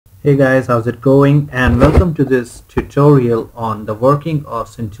Hey guys, how's it going? And welcome to this tutorial on the working of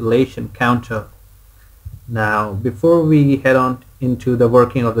scintillation counter. Now, before we head on into the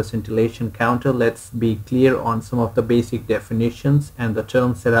working of the scintillation counter, let's be clear on some of the basic definitions and the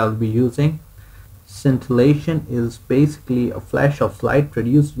terms that I'll be using. Scintillation is basically a flash of light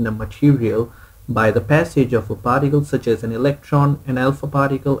produced in a material by the passage of a particle such as an electron, an alpha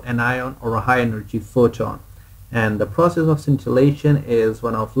particle, an ion, or a high energy photon. And the process of scintillation is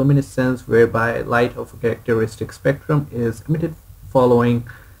one of luminescence, whereby light of a characteristic spectrum is emitted following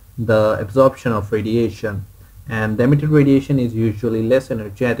the absorption of radiation, and the emitted radiation is usually less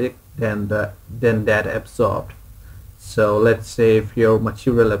energetic than that absorbed. So let's say if your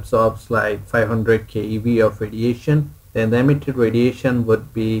material absorbs like 500 keV of radiation, then the emitted radiation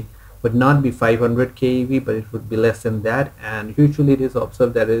would not be 500 keV, but it would be less than that, and usually it is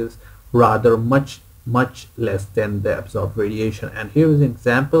observed that it is rather much less than the absorbed radiation. And here is an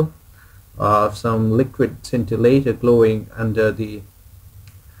example of some liquid scintillator glowing under the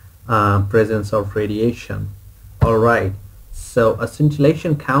presence of radiation. Alright, so a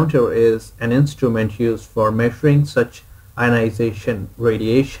scintillation counter is an instrument used for measuring such ionization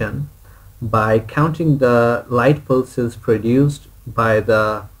radiation by counting the light pulses produced by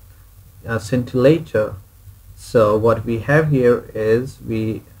the scintillator. So what we have here is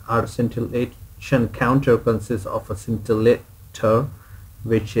our scintillation counter consists of a scintillator,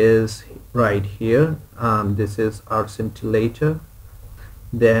 which is right here. This is our scintillator.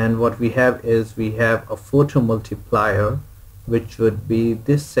 Then what we have is we have a photomultiplier, which would be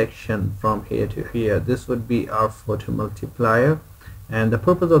this section from here to here. This would be our photomultiplier, and the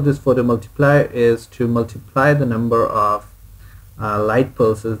purpose of this photomultiplier is to multiply the number of light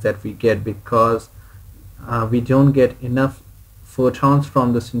pulses that we get, because we don't get enough photons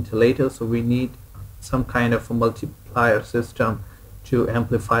from the scintillator, so we need some kind of a multiplier system to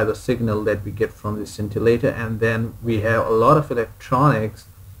amplify the signal that we get from the scintillator. And then we have a lot of electronics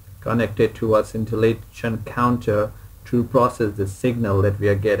connected to our scintillation counter to process the signal that we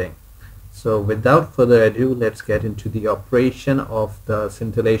are getting. So without further ado, let's get into the operation of the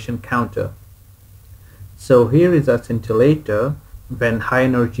scintillation counter. So here is our scintillator. When high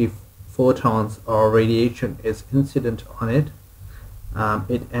energy photons or radiation is incident on it,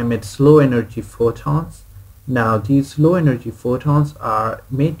 it emits low energy photons. Now these low energy photons are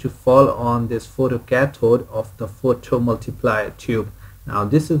made to fall on this photocathode of the photomultiplier tube. Now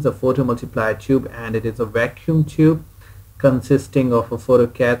this is the photomultiplier tube, and it is a vacuum tube consisting of a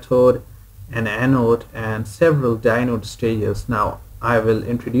photocathode, an anode, and several dynode stages. Now I will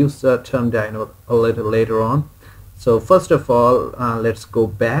introduce the term dynode a little later on. So first of all, let's go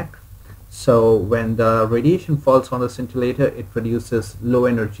back. So when the radiation falls on the scintillator, it produces low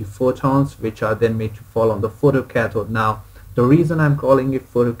energy photons, which are then made to fall on the photocathode. Now the reason I'm calling it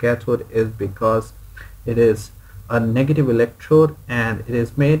photocathode is because it is a negative electrode, and it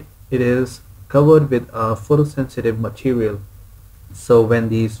is covered with a photosensitive material. So when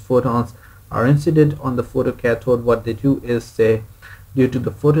these photons are incident on the photocathode, what they do is due to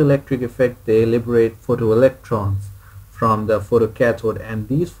the photoelectric effect, they liberate photoelectrons from the photocathode, and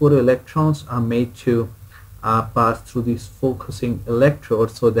these photoelectrons are made to pass through these focusing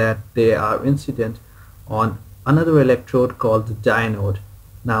electrodes so that they are incident on another electrode called the dynode.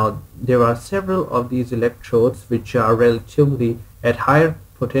 Now there are several of these electrodes which are relatively at higher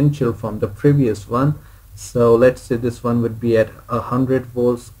potential from the previous one. So let's say this one would be at 100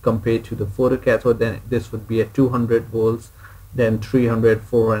 volts compared to the photocathode, then this would be at 200 volts, then 300,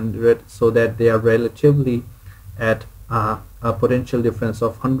 400, so that they are relatively at a potential difference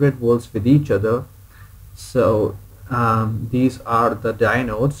of 100 volts with each other. So these are the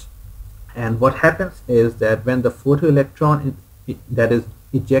dynodes, and what happens is that when the photoelectron that is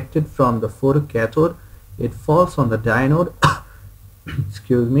ejected from the photocathode, it falls on the dynode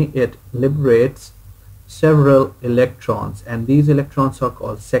excuse me, it liberates several electrons, and these electrons are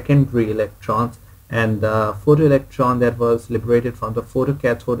called secondary electrons, and the photoelectron that was liberated from the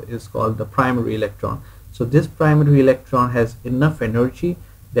photocathode is called the primary electron. So this primary electron has enough energy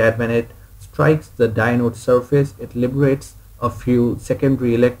that when it strikes the dynode surface, it liberates a few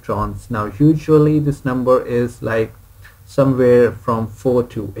secondary electrons. Now usually this number is like somewhere from 4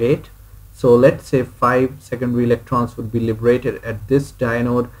 to 8. So let's say 5 secondary electrons would be liberated at this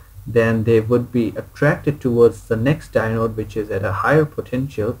dynode, then they would be attracted towards the next dynode, which is at a higher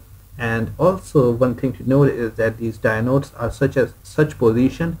potential. And also one thing to note is that these dynodes are such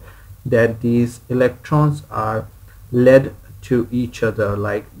positioned that these electrons are led to each other,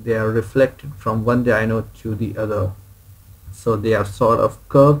 like they are reflected from one dynode to the other. So they are sort of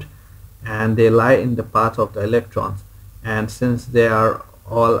curved, and they lie in the path of the electrons. And since they are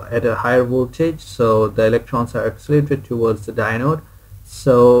all at a higher voltage, so the electrons are accelerated towards the diode.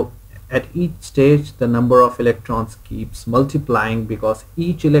 So at each stage the number of electrons keeps multiplying, because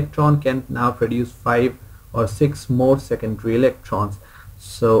each electron can now produce 5 or 6 more secondary electrons.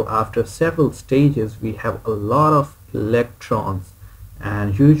 So after several stages we have a lot of electrons,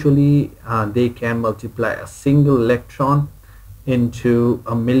 and usually they can multiply a single electron into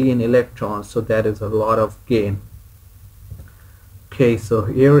a million electrons, so that is a lot of gain. Okay, so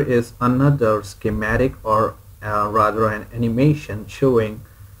here is another schematic, or rather an animation showing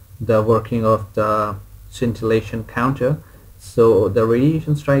the working of the scintillation counter. So the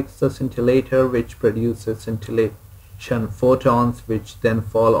radiation strikes the scintillator, which produces scintillation photons, which then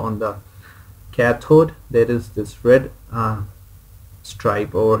fall on the cathode. There is this red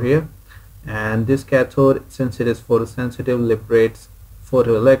stripe over here, and this cathode, since it is photosensitive, liberates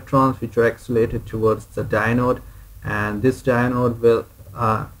photoelectrons which are accelerated towards the diode, and this diode will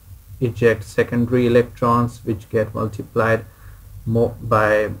eject secondary electrons which get multiplied more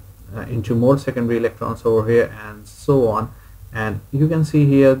by into more secondary electrons over here, and so on. And you can see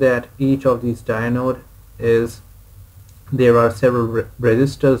here that each of these diode is, there are several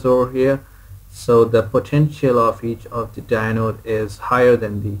resistors over here, so the potential of each of the diode is higher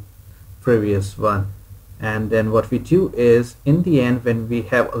than the previous one. And then what we do is, in the end, when we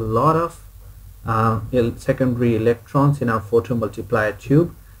have a lot of secondary electrons in our photomultiplier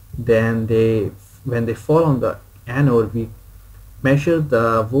tube, then when they fall on the anode, we measure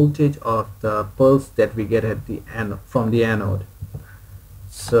the voltage of the pulse that we get at the end from the anode.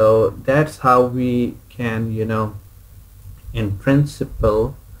 So that's how we can, in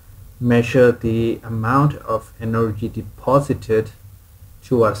principle, measure the amount of energy deposited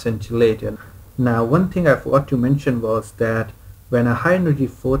to our scintillator. Now, one thing I forgot to mention was that when a high energy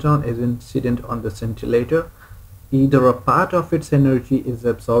photon is incident on the scintillator, either a part of its energy is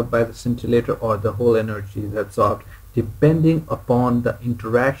absorbed by the scintillator or the whole energy is absorbed, depending upon the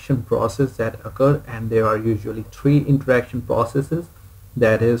interaction process that occur. And there are usually 3 interaction processes,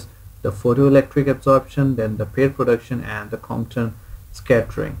 that is the photoelectric absorption, then the pair production, and the Compton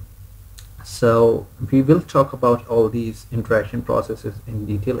scattering. So we will talk about all these interaction processes in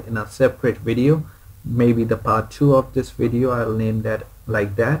detail in a separate video, maybe the part 2 of this video. I'll name that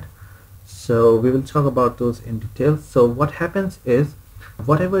like that. So we will talk about those in detail. So what happens is,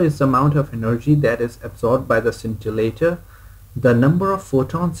 whatever is the amount of energy that is absorbed by the scintillator, the number of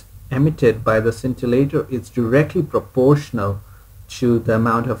photons emitted by the scintillator is directly proportional to the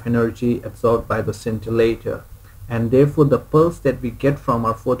amount of energy absorbed by the scintillator, and therefore the pulse that we get from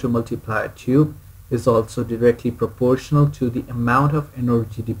our photomultiplier tube is also directly proportional to the amount of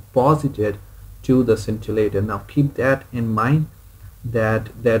energy deposited to the scintillator. Now keep that in mind, that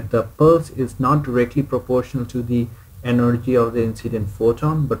the pulse is not directly proportional to the energy of the incident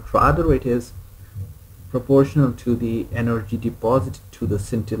photon, but rather it is proportional to the energy deposited to the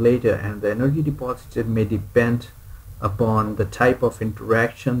scintillator, and the energy deposited may depend upon the type of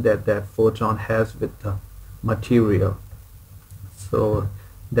interaction that that photon has with the material. So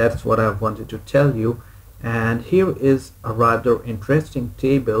that's what I wanted to tell you, and here is a rather interesting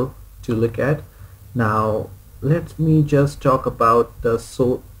table to look at. Now let me just talk about the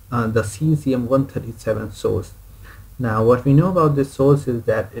cesium-137 source. Now what we know about this source is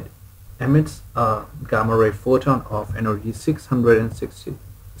that it emits a gamma ray photon of energy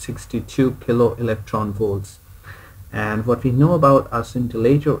 662 kilo electron volts. And what we know about our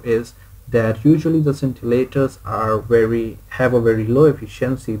scintillator is that usually the scintillators have a very low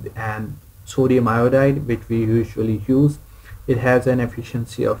efficiency, and sodium iodide, which we usually use, it has an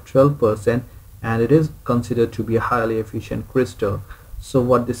efficiency of 12%, and it is considered to be a highly efficient crystal. So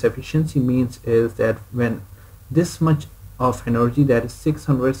what this efficiency means is that when this much of energy, that is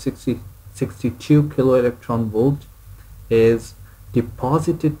 662 kilo electron volt, is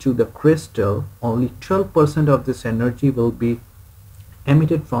deposited to the crystal, only 12% of this energy will be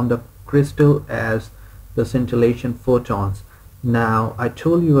emitted from the crystal as the scintillation photons. Now I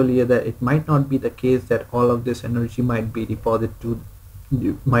told you earlier that it might not be the case that all of this energy might be deposited to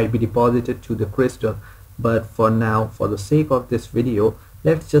the crystal, but for now, for the sake of this video,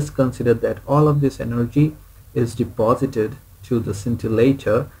 let's just consider that all of this energy is deposited to the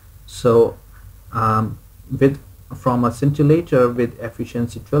scintillator. So from a scintillator with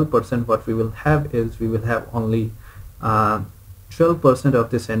efficiency 12%, what we will have is, we will have only 12% of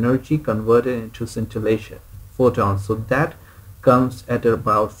this energy converted into scintillation photons. So that comes at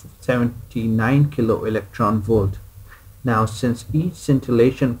about 79 kilo electron volt. Now since each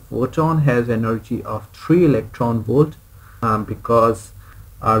scintillation photon has energy of 3 electron volt, because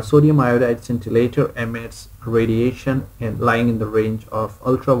Our sodium iodide scintillator emits radiation lying in the range of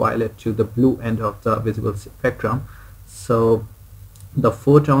ultraviolet to the blue end of the visible spectrum. So the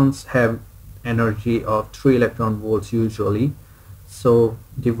photons have energy of 3 electron volts usually. So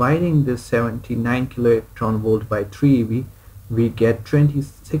dividing this 79 kilo electron volt by 3 eV, we get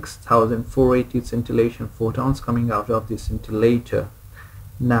 26,480 scintillation photons coming out of the scintillator.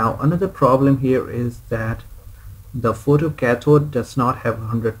 Now another problem here is that the photocathode does not have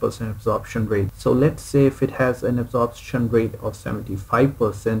 100% absorption rate. So let's say if it has an absorption rate of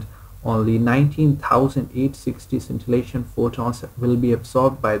 75%, only 19,860 scintillation photons will be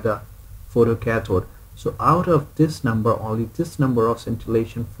absorbed by the photocathode. So out of this number, only this number of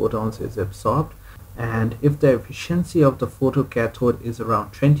scintillation photons is absorbed, and if the efficiency of the photocathode is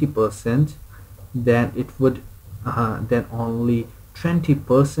around 20%, then it would then only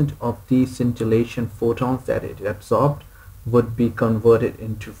 20% of these scintillation photons that it absorbed would be converted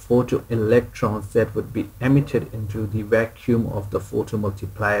into photoelectrons that would be emitted into the vacuum of the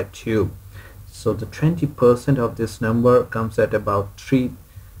photomultiplier tube. So the 20% of this number comes at about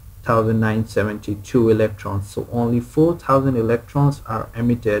 3,972 electrons. So only 4,000 electrons are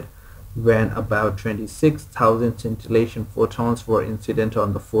emitted when about 26,000 scintillation photons were incident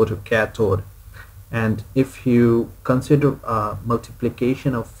on the photocathode. And if you consider a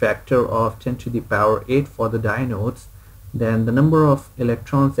multiplication of factor of 10 to the power 8 for the diodes, then the number of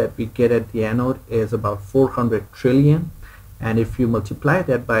electrons that we get at the anode is about 400 trillion. And if you multiply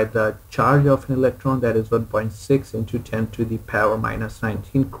that by the charge of an electron, that is 1.6 into 10 to the power minus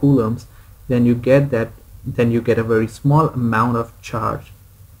 19 coulombs, then you get a very small amount of charge.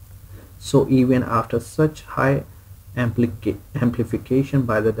 So even after such high amplification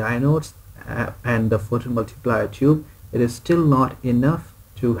by the diodes and the photomultiplier tube, it is still not enough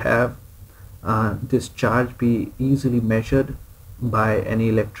to have this charge be easily measured by any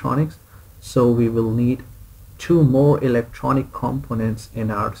electronics. So we will need two more electronic components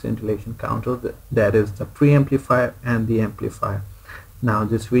in our scintillation counter, that is the preamplifier and the amplifier. Now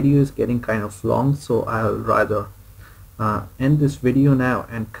this video is getting kind of long, so I'll rather end this video now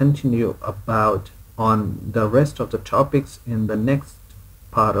and continue on the rest of the topics in the next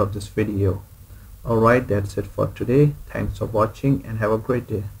part of this video. Alright, that's it for today. Thanks for watching and have a great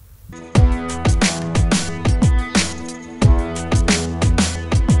day.